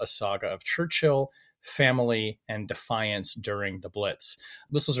Vile, a saga of Churchill, family, and defiance during the Blitz.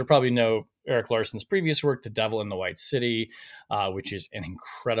 Listeners will probably know Erik Larson's previous work, The Devil in the White City, which is an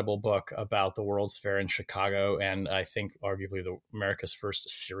incredible book about the World's Fair in Chicago, and I think arguably America's first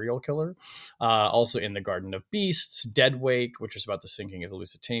serial killer. Also In the Garden of Beasts, Deadwake, which is about the sinking of the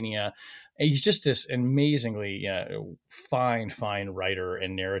Lusitania. And he's just this amazingly fine writer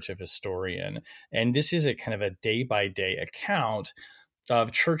and narrative historian. And this is a kind of a day-by-day account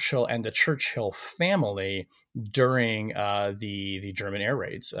of Churchill and the Churchill family during the German air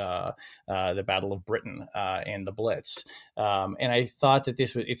raids, the Battle of Britain, and the Blitz. And I thought that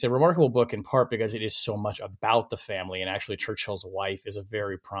it's a remarkable book in part because it is so much about the family. And actually Churchill's wife is a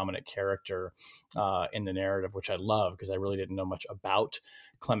very prominent character in the narrative, which I love because I really didn't know much about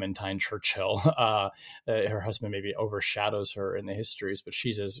Clementine Churchill. Her husband maybe overshadows her in the histories, but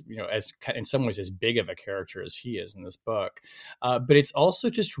she's as in some ways as big of a character as he is in this book. But it's also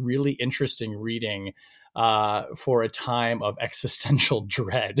just really interesting reading for a time of existential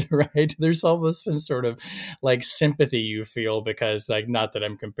dread, right? There's almost some sort of like sympathy you feel because, like, not that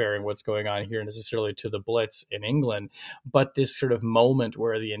I'm comparing what's going on here necessarily to the Blitz in England, but this sort of moment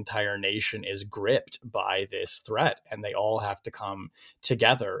where the entire nation is gripped by this threat and they all have to come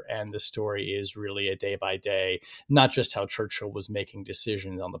together. And the story is really a day by day, not just how Churchill was making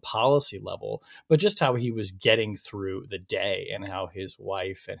decisions on the policy level, but just how he was getting through the day and how his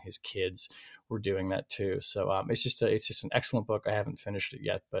wife and his kids were doing that too. So it's just an excellent book. I haven't finished it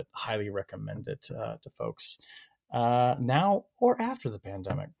yet, but highly recommend it to folks now or after the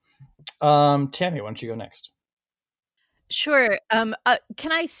pandemic. Tammy, why don't you go next? Sure.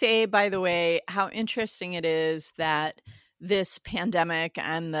 Can I say, by the way, how interesting it is that this pandemic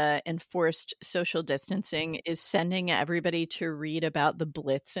and the enforced social distancing is sending everybody to read about the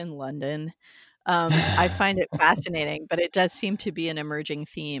Blitz in London. I find it fascinating, but it does seem to be an emerging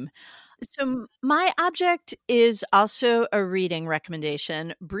theme. So my object is also a reading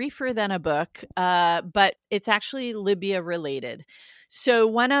recommendation, briefer than a book, but it's actually Libya related. So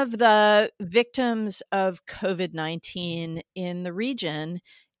one of the victims of COVID-19 in the region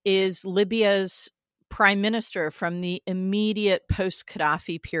is Libya's prime minister from the immediate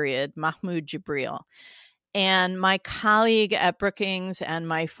post-Gaddafi period, Mahmoud Jibril. And my colleague at Brookings and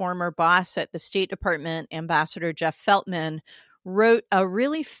my former boss at the State Department, Ambassador Jeff Feltman, wrote a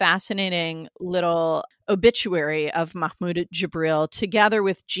really fascinating little obituary of Mahmoud Jibril together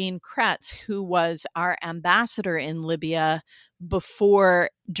with Jean Kretz, who was our ambassador in Libya before,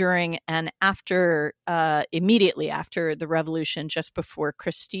 during, and after, immediately after the revolution, just before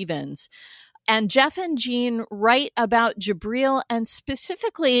Chris Stevens. And Jeff and Jean write about Jabril, and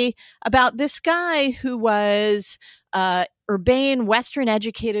specifically about this guy who was urbane, Western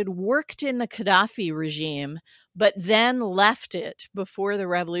educated, worked in the Gaddafi regime, but then left it before the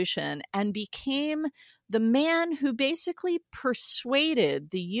revolution and became the man who basically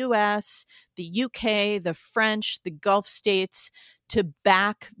persuaded the US, the UK, the French, the Gulf states to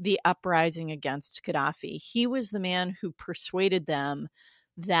back the uprising against Gaddafi. He was the man who persuaded them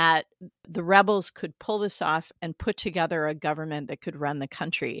that the rebels could pull this off and put together a government that could run the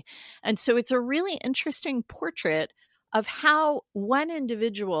country. And so it's a really interesting portrait of how one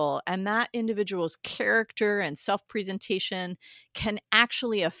individual and that individual's character and self-presentation can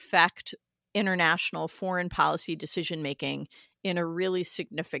actually affect international foreign policy decision-making in a really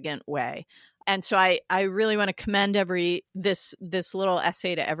significant way. And so I really want to commend this little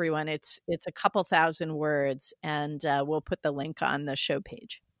essay to everyone. It's a couple thousand words, and we'll put the link on the show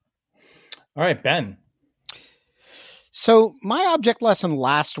page. All right, Ben. So my object lesson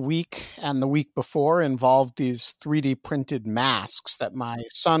last week and the week before involved these 3D printed masks that my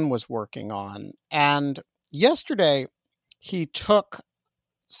son was working on. And yesterday he took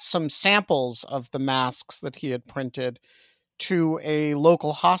some samples of the masks that he had printed to a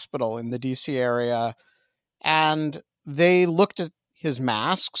local hospital in the DC area, and they looked at his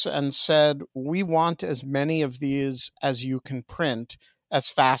masks and said, "We want as many of these as you can print, as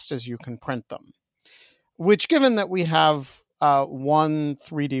fast as you can print them." Which, given that we have one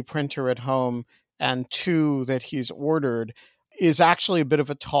 3D printer at home and two that he's ordered, is actually a bit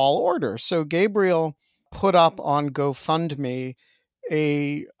of a tall order. So Gabriel put up on GoFundMe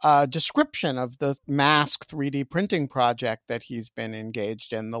a description of the mask 3D printing project that he's been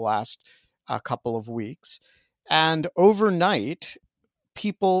engaged in the last couple of weeks. And overnight,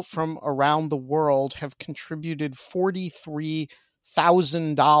 people from around the world have contributed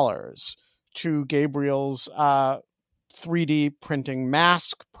 $43,000 to Gabriel's 3D printing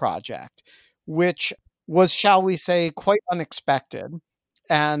mask project, which was, shall we say, quite unexpected.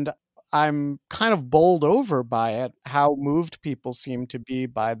 And I'm kind of bowled over by it, how moved people seem to be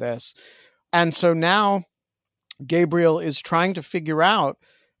by this. And so now Gabriel is trying to figure out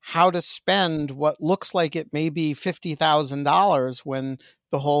how to spend what looks like it may be $50,000 when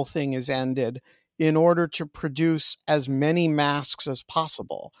the whole thing is ended in order to produce as many masks as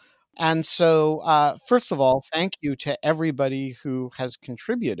possible. And so, first of all, thank you to everybody who has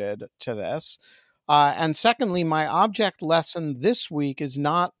contributed to this. And secondly, my object lesson this week is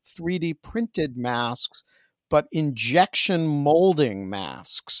not 3D printed masks, but injection molding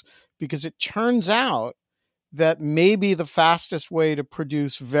masks, because it turns out that maybe the fastest way to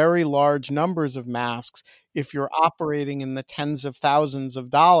produce very large numbers of masks, if you're operating in the tens of thousands of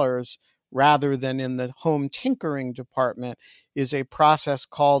dollars rather than in the home tinkering department, is a process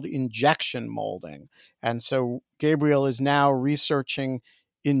called injection molding. And so Gabriel is now researching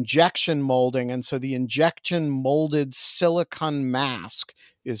injection molding. And so the injection molded silicone mask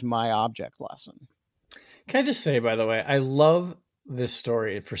is my object lesson. Can I just say, by the way, I love this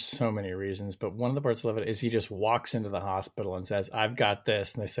story for so many reasons, but one of the parts I love it is he just walks into the hospital and says, "I've got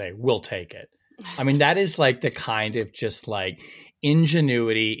this." And they say, "We'll take it." I mean, that is like the kind of just like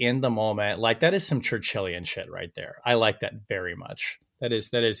ingenuity in the moment. Like that is some Churchillian shit right there. I like that very much. That is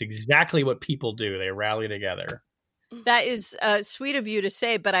exactly what people do. They rally together. That is sweet of you to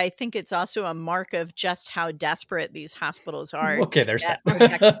say, but I think it's also a mark of just how desperate these hospitals are. Okay, there's that.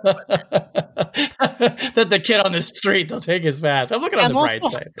 That the kid on the street, they'll take his mask. I'm looking on the bright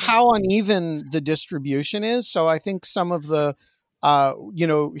side. How uneven the distribution is. So I think some of the,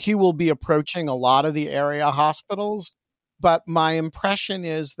 he will be approaching a lot of the area hospitals, but my impression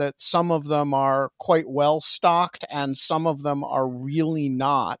is that some of them are quite well stocked and some of them are really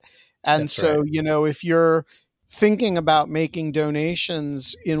not. And that's so, right. If you're thinking about making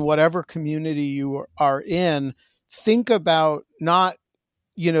donations in whatever community you are in, think about not,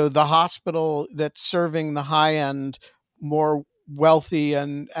 the hospital that's serving the high end, more wealthy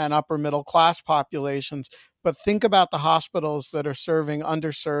and upper middle class populations, but think about the hospitals that are serving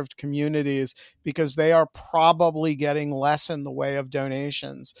underserved communities, because they are probably getting less in the way of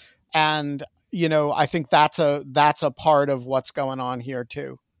donations. And, I think that's a part of what's going on here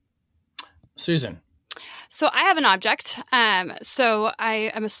too. Susan. So I have an object. So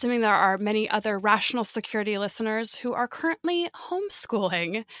I am assuming there are many other Rational Security listeners who are currently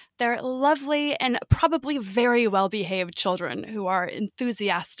homeschooling their lovely and probably very well-behaved children who are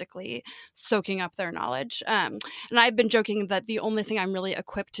enthusiastically soaking up their knowledge. And I've been joking that the only thing I'm really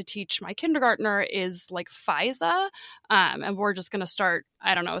equipped to teach my kindergartner is like FISA. And we're just going to start,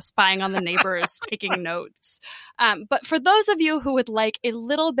 I don't know, spying on the neighbors, taking notes. But for those of you who would like a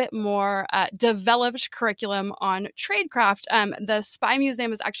little bit more developed curriculum on tradecraft, the Spy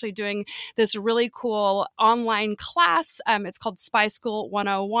Museum is actually doing this really cool online class. It's called Spy School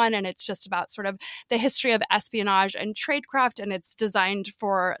 101, and it's just about sort of the history of espionage and tradecraft, and it's designed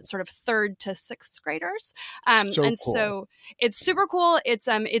for sort of 3rd to 6th graders. So it's super cool.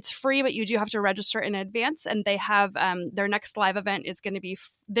 It's free, but you do have to register in advance, and they have their next live event is going to be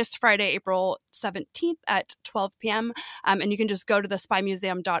this Friday, April 17th at 12 p.m. And you can just go to the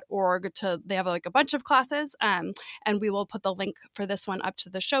spymuseum.org they have like a bunch of classes, and we will put the link for this one up to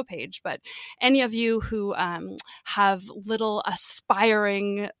the show page. But any of you who have little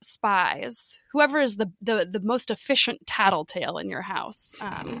aspiring spies, whoever is the most efficient tattletale in your house,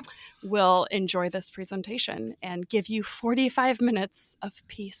 will enjoy this presentation and give you 45 minutes of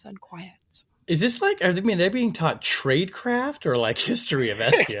peace and quiet. Is this like, are they being taught tradecraft or like history of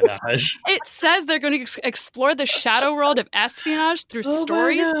espionage? It says they're going to explore the shadow world of espionage through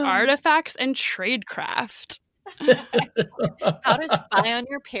stories, artifacts, and tradecraft. How to spy on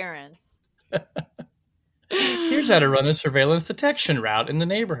your parents. Here's how to run a surveillance detection route in the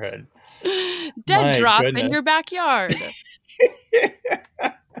neighborhood. Dead drop in your backyard.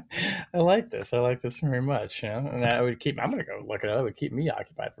 I like this. I like this very much. And that would keep, I'm going to go look it up. It would keep me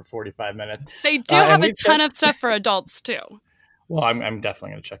occupied for 45 minutes. They do have a ton of stuff for adults too. Well, I'm definitely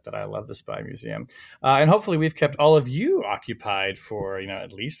going to check that out. I love the Spy Museum. And hopefully we've kept all of you occupied for,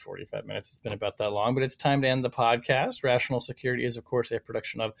 at least 45 minutes. It's been about that long, but it's time to end the podcast. Rational Security is, of course, a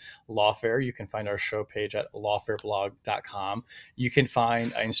production of Lawfare. You can find our show page at lawfareblog.com. You can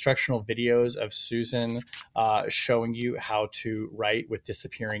find instructional videos of Susan showing you how to write with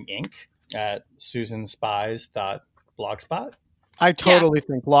disappearing ink at susanspies.blogspot. I totally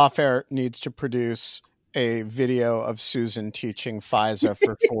think Lawfare needs to produce a video of Susan teaching FISA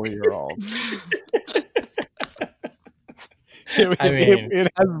for 4-year-olds. It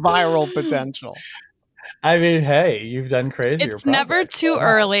has viral potential. I mean, hey, you've done crazier. It's never too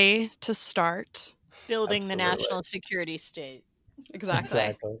early to start building the national security state.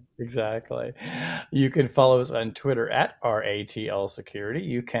 Exactly. You can follow us on Twitter at RATL Security.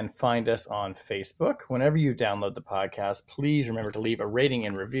 You can find us on Facebook. Whenever you download the podcast, please remember to leave a rating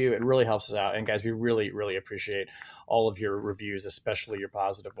and review. It really helps us out. And guys, we really, really appreciate all of your reviews, especially your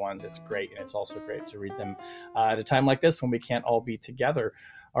positive ones. It's great. And it's also great to read them at a time like this when we can't all be together.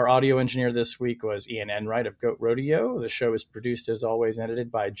 Our audio engineer this week was Ian Enright of Goat Rodeo. The show is produced, as always, and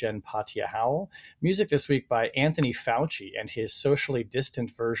edited by Jen Patia Howell. Music this week by Anthony Fauci and his socially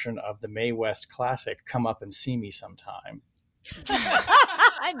distant version of the Mae West classic, Come Up and See Me Sometime.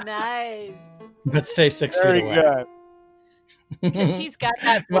 Nice. But stay 6 feet away. Very good. Because he's got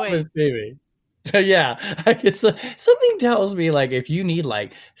that voice. Yeah, I guess something tells me, like, if you need,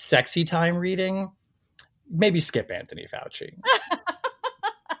 like, sexy time reading, maybe skip Anthony Fauci.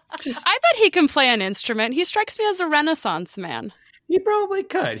 I bet he can play an instrument. He strikes me as a Renaissance man. He probably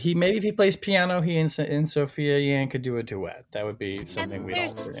could. Maybe if he plays piano, he and Sophia Yan could do a duet. That would be something we'd all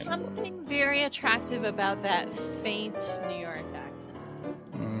agree on. There's something very attractive about that faint New York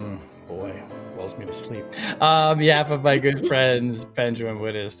accent. Boy, lulls me to sleep. On behalf of my good friends Benjamin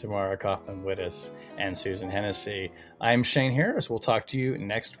Wittes, Tamara Kaufman-Wittes, and Susan Hennessy, I'm Shane Harris. We'll talk to you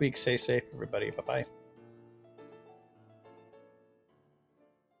next week. Stay safe, everybody. Bye-bye.